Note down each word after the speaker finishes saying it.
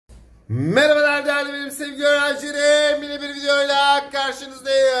Merhabalar değerli benim sevgili öğrencilerim. Yeni bir videoyla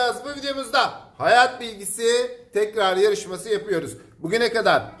karşınızdayız. Bu videomuzda hayat bilgisi tekrar yarışması yapıyoruz. Bugüne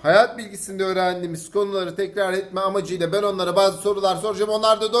kadar hayat bilgisinde öğrendiğimiz konuları tekrar etme amacıyla ben onlara bazı sorular soracağım.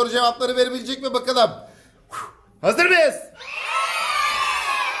 Onlar da doğru cevapları verebilecek mi bakalım? Hazır mıyız?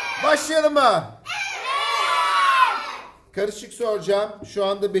 Başlayalım mı? Karışık soracağım. Şu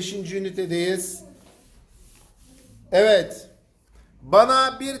anda 5. ünitedeyiz. Evet.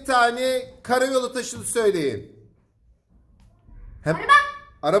 Bana bir tane karayolu taşıtı söyleyin. Araba.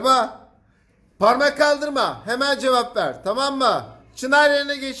 Araba. Parmak kaldırma. Hemen cevap ver. Tamam mı? Çınar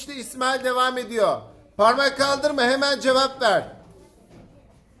yerine geçti. İsmail devam ediyor. Parmak kaldırma. Hemen cevap ver.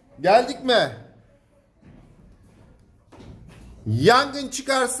 Geldik mi? Yangın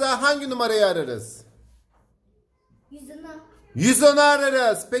çıkarsa hangi numarayı ararız? 110'u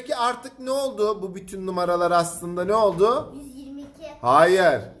ararız. Peki artık ne oldu? Bu bütün numaralar aslında ne oldu? 122.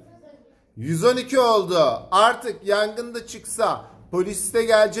 Hayır. 112 oldu. Artık yangında çıksa, polis de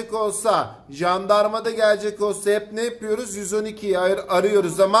gelecek olsa, jandarma da gelecek olsa hep ne yapıyoruz? 112'yi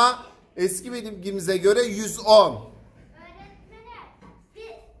arıyoruz ama eski bilgimize göre 110. Öğretmeni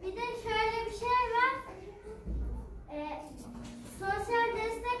bir de şöyle bir şey var. Sosyal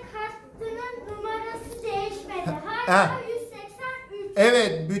destek hattının numarası değişmedi. Hala 183.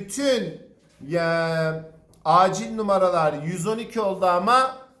 Evet, bütün acil numaralar 112 oldu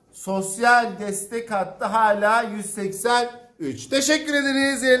ama sosyal destek hattı hala 183. Teşekkür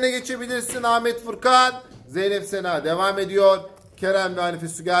ederiz. Yerine geçebilirsin Ahmet Furkan. Zeynep Sena devam ediyor. Kerem ve Hanife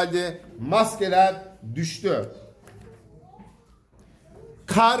Su geldi. Maskeler düştü.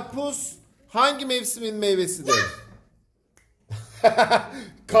 Karpuz hangi mevsimin meyvesidir?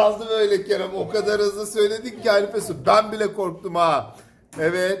 Kaldı böyle Kerem. O kadar hızlı söyledik ki Hanife Su. Ben bile korktum ha.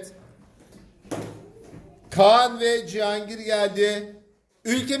 Evet. Kaan ve Cihangir geldi.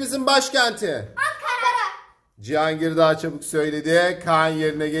 Ülkemizin başkenti. Ankara. Cihangir daha çabuk söyledi. Kaan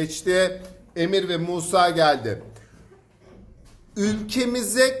yerine geçti. Emir ve Musa geldi.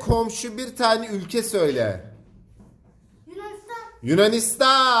 Ülkemize komşu bir tane ülke söyle.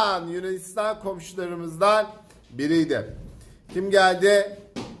 Yunanistan. Yunanistan komşularımızdan biriydi. Kim geldi?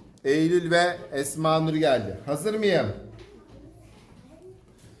 Eylül ve Esma Nur geldi. Hazır mıyım?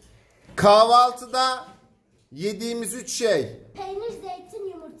 Kahvaltıda yediğimiz 3 şey. Peynir, zeytin,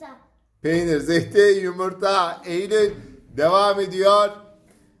 yumurta. Peynir, zeytin, yumurta. Eylül devam ediyor.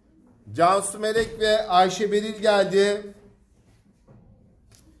 Cansu Melek ve Ayşe Beril geldi.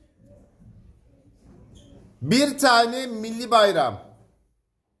 Bir tane milli bayram.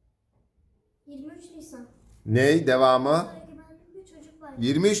 23 Nisan. Ne? Devamı?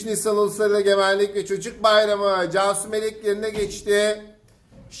 23 Nisan Uluslararası Egemenlik ve Çocuk Bayramı. Cansu Melek yerine geçti.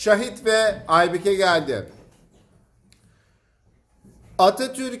 Şahit ve Aybike geldi.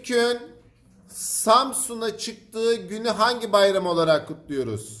 Atatürk'ün Samsun'a çıktığı günü hangi bayram olarak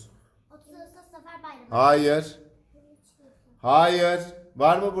kutluyoruz? 30 Ağustos Zafer Bayramı. Hayır. Hayır.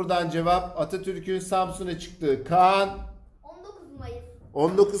 Var mı buradan cevap? Atatürk'ün Samsun'a çıktığı. Kaan. 19 Mayıs.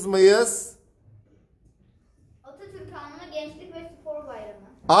 19 Mayıs. Atatürk Anma Gençlik ve Spor Bayramı.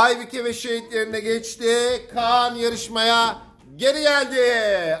 Aybike ve Şehit yerine geçti. Kaan yarışmaya geri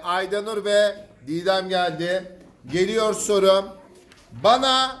geldi. Aydanur ve Didem geldi. Geliyor sorum.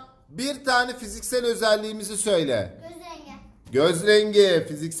 Bana bir tane fiziksel özelliğimizi söyle. Göz rengi. Göz rengi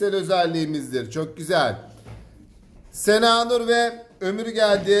fiziksel özelliğimizdir. Çok güzel. Sena Nur ve Ömür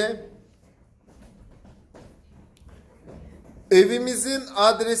geldi. Evimizin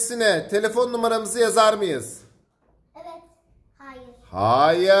adresine telefon numaramızı yazar mıyız? Evet. Hayır.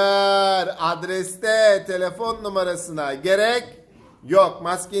 Hayır. Adreste telefon numarasına gerek yok.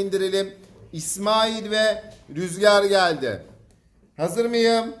 Maske indirelim. İsmail ve Rüzgar geldi. Hazır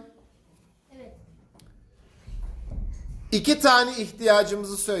mıyım? Evet. 2 tane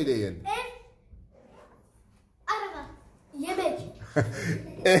ihtiyacımızı söyleyin. Ev. Araba. Yemek.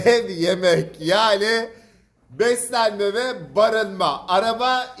 Ev, yemek, yani beslenme ve barınma.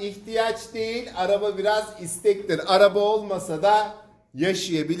 Araba ihtiyaç değil, araba biraz istektir. Araba olmasa da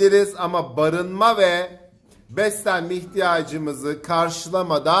yaşayabiliriz ama barınma ve beslenme ihtiyacımızı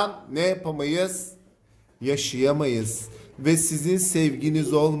karşılamadan ne yapamayız? Yaşayamayız. Ve sizin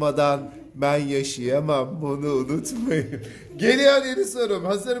sevginiz olmadan ben yaşayamam. Bunu unutmayın. Geliyor yeni sorum.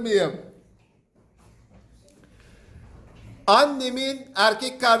 Hazır mıyım? Annemin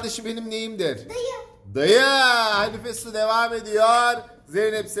erkek kardeşi benim neyimdir? Dayı. Dayı. Hanife Su devam ediyor.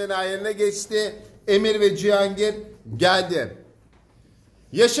 Zeynep Sena yerine geçti. Emir ve Cihangir geldi.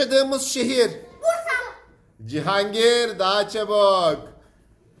 Yaşadığımız şehir. Bursa. Cihangir daha çabuk.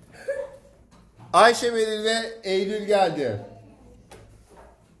 Ayşe Veli ve Eylül geldi.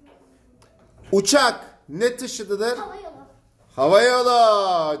 Uçak ne taşıtıdır? Hava yolu. Hava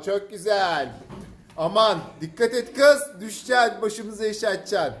yolu. Çok güzel. Aman dikkat et kız. Düşeceksin. Başımıza iş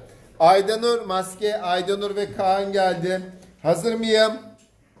açacaksın. Aydanur, maske. Aydanur ve Kaan geldi. Hazır mıyım?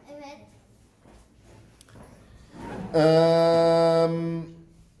 Evet.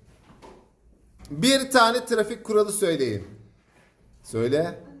 Bir tane trafik kuralı söyleyin.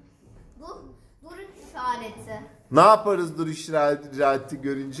 Söyle. Duruş işareti. Ne yaparız duruş işareti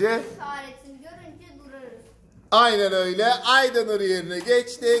görünce? İşaretini görünce durarız. Aynen öyle. Aydanur yerine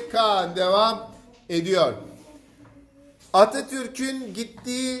geçti. Kaan devam ediyor. Atatürk'ün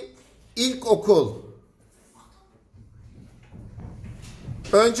gittiği ilk okul.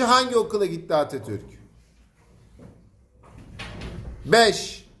 Önce hangi okula gitti Atatürk?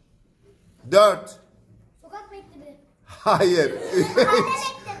 5 4 Sokak mektebi. Hayır. 3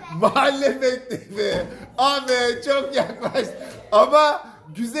 Mahalle mektebi. Abi çok yaklaştı. Ama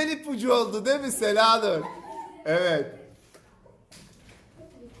güzel ipucu oldu değil mi Selanur? Evet.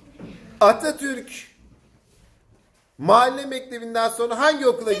 Atatürk mahalle mektebinden sonra hangi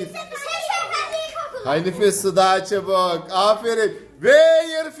okula gitti? Hanife Su daha çabuk. Aferin. Ve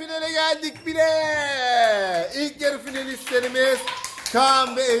yarı finale geldik bile. İlk yarı finalistlerimiz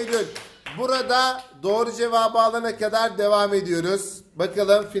Kaan ve Eylül. Burada doğru cevabı alana kadar devam ediyoruz.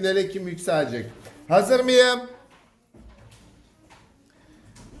 Bakalım finale kim yükselecek? Hazır mıyım?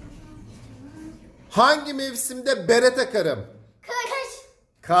 Hangi mevsimde bere takarım? Kış.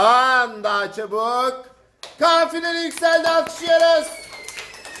 Kaan daha çabuk. Kaan finale yükseldi, alkışlıyoruz.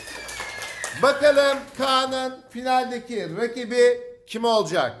 Bakalım Kaan'ın finaldeki rakibi kim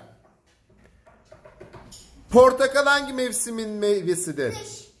olacak? Portakal hangi mevsimin meyvesidir?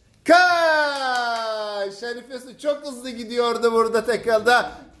 Kış. Kaş! Şerifesi çok hızlı gidiyordu burada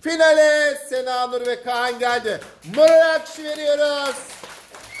takıldı. Finale Senanur ve Kaan geldi. Moral alkışı veriyoruz.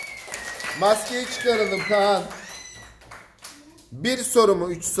 Maskeyi çıkaralım Kaan. Bir soru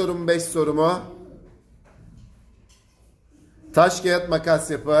mu, 3 soru mu, 5 soru mu? Taş kağıt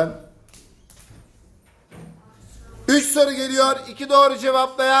makas yapın. 3 soru geliyor. 2 doğru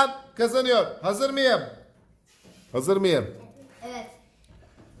cevaplayan kazanıyor. Hazır mıyım? Hazır mıyım? Evet.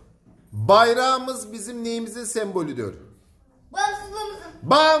 Bayrağımız bizim neyimizin sembolüdür? Bağımsızlığımızın.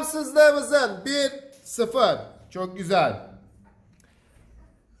 Bağımsızlığımızın. 1-0. Çok güzel.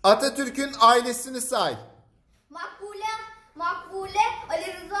 Atatürk'ün ailesini say. Makbule, Ali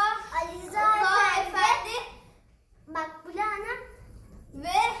Rıza Efendi, Makbule Ana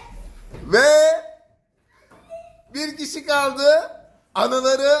Ve bir kişi kaldı.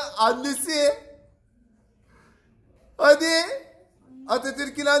 Anaları, annesi. Hadi.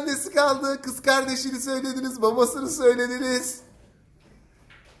 Atatürk'ün annesi kaldı. Kız kardeşini söylediniz. Babasını söylediniz.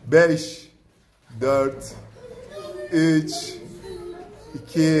 5 4 3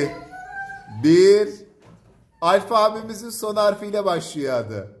 2 1 Alfabemizin son harfiyle başlıyor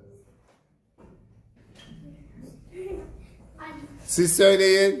adı. Siz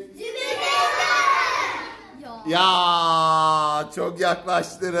söyleyin. Ya çok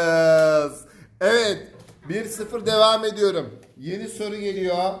yaklaştınız. Evet. 1-0 devam ediyorum. Yeni soru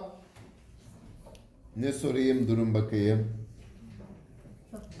geliyor. Ne sorayım? Durun bakayım.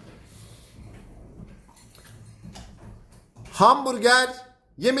 Hamburger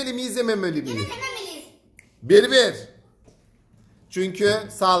yemeli miyiz, yememeli miyiz? Yememeliyiz. 1-1. Çünkü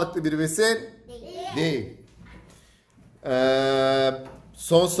sağlıklı bir besin değil.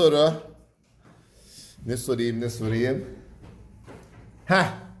 Son soru. Ne sorayım? Heh.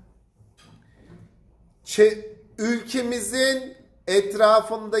 Ülkemizin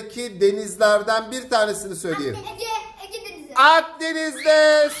etrafındaki denizlerden bir tanesini söyleyin. Ege Denizi.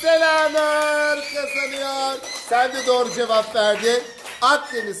 Akdeniz'de Selanur kazanıyor. Sen de doğru cevap verdin.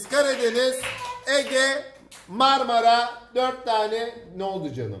 Akdeniz, Karadeniz, Ege, Marmara 4 tane ne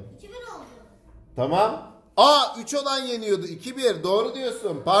oldu canım? 2-1 oldu. Tamam. 3 olan yeniyordu. 2-1 doğru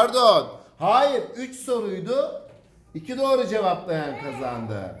diyorsun. Pardon. Hayır 3 soruydu. 2 doğru cevaplayan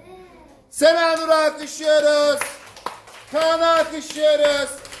kazandı. Selanur'u alkışlıyoruz. Kaan'ı alkışlıyoruz.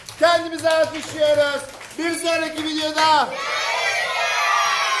 Kendimizi alkışlıyoruz. Bir sonraki videoda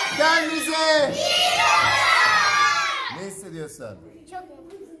kendinize ne hissediyorsun? Çok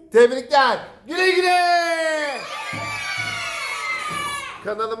mutluyum. Tebrikler. Güle güle.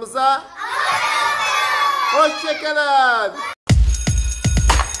 Kanalımıza hoşça kalın.